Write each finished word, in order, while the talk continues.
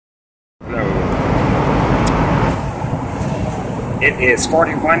Hello. It is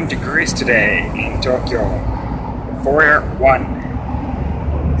 41 degrees today in Tokyo.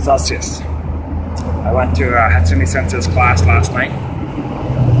 41 Celsius. I went to Hatsumi Sensei's class last night.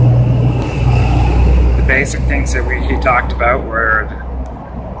 The basic things that he talked about were,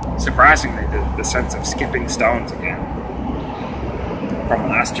 surprisingly, the sense of skipping stones again from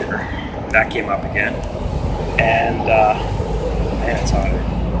last year. That came up again. And, man, it's hotter.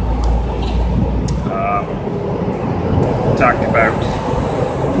 Talked about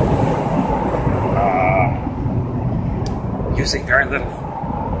using very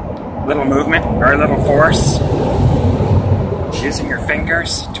little movement, very little force, using your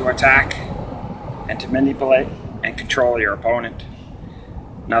fingers to attack and to manipulate and control your opponent.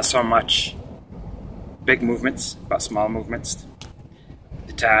 Not so much big movements, but small movements.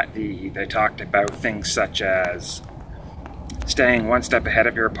 They talked about things such as staying one step ahead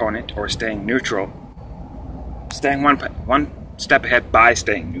of your opponent or staying neutral. Staying one step ahead by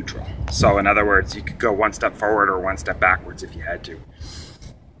staying neutral. So in other words, you could go one step forward or one step backwards if you had to.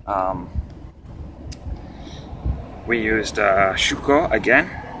 We used shuko again,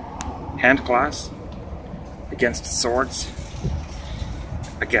 hand claws, against swords,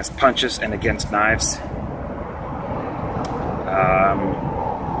 against punches, and against knives.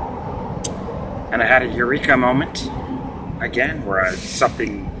 And I had a eureka moment again where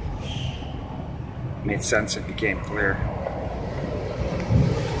something made sense and became clear.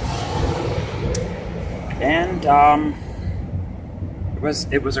 And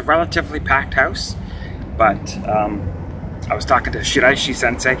it was a relatively packed house, but I was talking to Shiraishi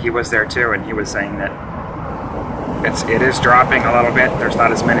Sensei. He was there too, and he was saying that it is dropping a little bit. There's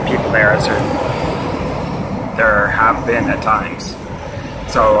not as many people there as there have been at times.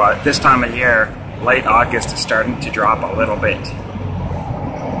 So this time of year, late August, is starting to drop a little bit.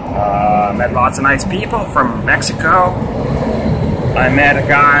 Met lots of nice people from Mexico. I met a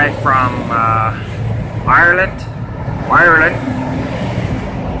guy from Ireland,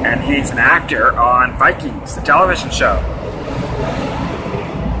 and he's an actor on Vikings, the television show.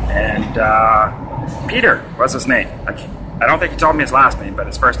 And Peter was his name. I don't think he told me his last name, but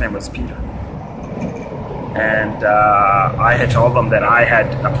his first name was Peter. And I had told them that I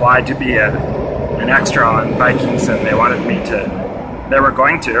had applied to be an extra on Vikings, and they wanted me to. They were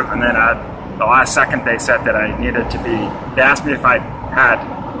going to, and then at the last second they said that I needed to be, they asked me if I had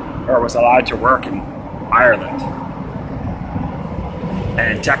or was allowed to work in Ireland.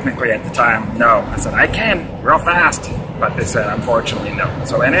 And technically at the time, no. I said, I can, real fast. But they said, unfortunately, no.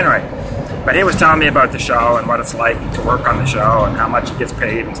 So anyway, but he was telling me about the show and what it's like to work on the show and how much he gets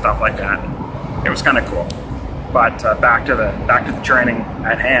paid and stuff like that. It was kind of cool. But back to the training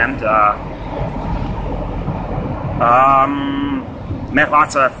at hand. Met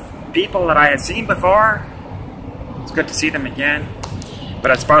lots of people that I had seen before. It's good to see them again.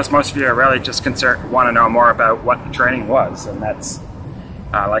 But I suppose most of you are really just want to know more about what the training was. And that's,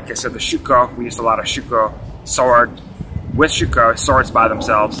 like I said, the shuko. We used a lot of shuko, sword, with shuko, swords by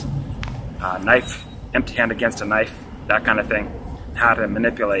themselves, knife, empty hand against a knife, that kind of thing. How to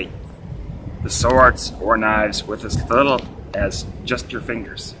manipulate the swords or knives with as little as just your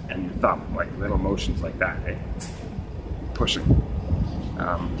fingers and your thumb, like little motions like that, eh? Pushing.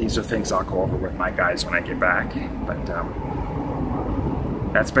 These are things I'll go over with my guys when I get back, but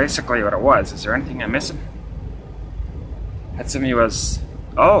that's basically what it was. Is there anything I'm missing? Hatsumi was,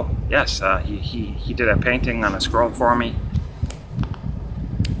 oh yes, he did a painting on a scroll for me,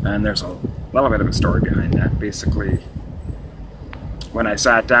 and there's a little bit of a story behind that. Basically, when I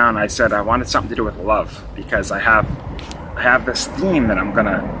sat down, I said I wanted something to do with love, because I have this theme that I'm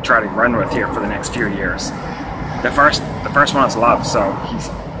gonna try to run with here for the next few years. The first one is love,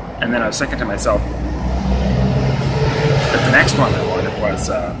 and then I was thinking to myself that the next one I wanted was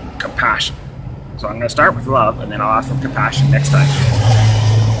compassion. So I'm going to start with love, and then I'll ask for compassion next time.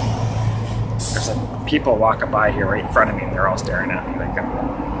 There's some people walking by here right in front of me, and they're all staring at me like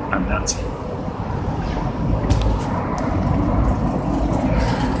I'm nuts.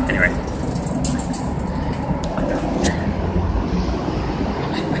 Anyway.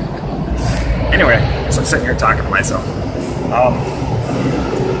 Anyway, so I'm sitting here talking to myself.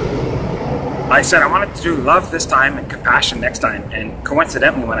 I said I wanted to do love this time and compassion next time, and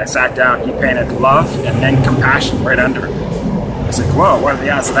coincidentally when I sat down he painted love and then compassion right under it. I was like, whoa, what are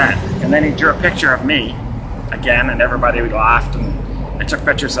the odds of that? And then he drew a picture of me again, and everybody laughed, and I took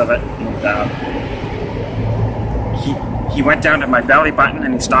pictures of it, and he went down to my belly button,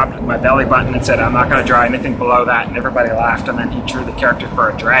 and he stopped at my belly button and said, I'm not going to draw anything below that, and everybody laughed, and then he drew the character for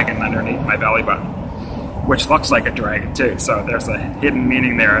a dragon underneath my belly button. which looks like a dragon too. So there's a hidden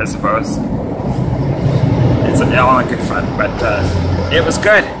meaning there, I suppose. It's all in good fun, but it was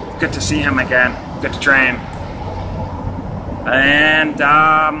good. Good to see him again. Good to train. And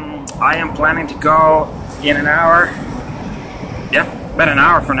I am planning to go in an hour. Yep, about an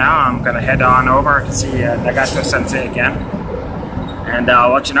hour from now. I'm going to head on over to see Nagato Sensei again. And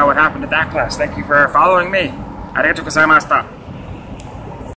I'll let you know what happened at that class. Thank you for following me. Arigatou gozaimashita.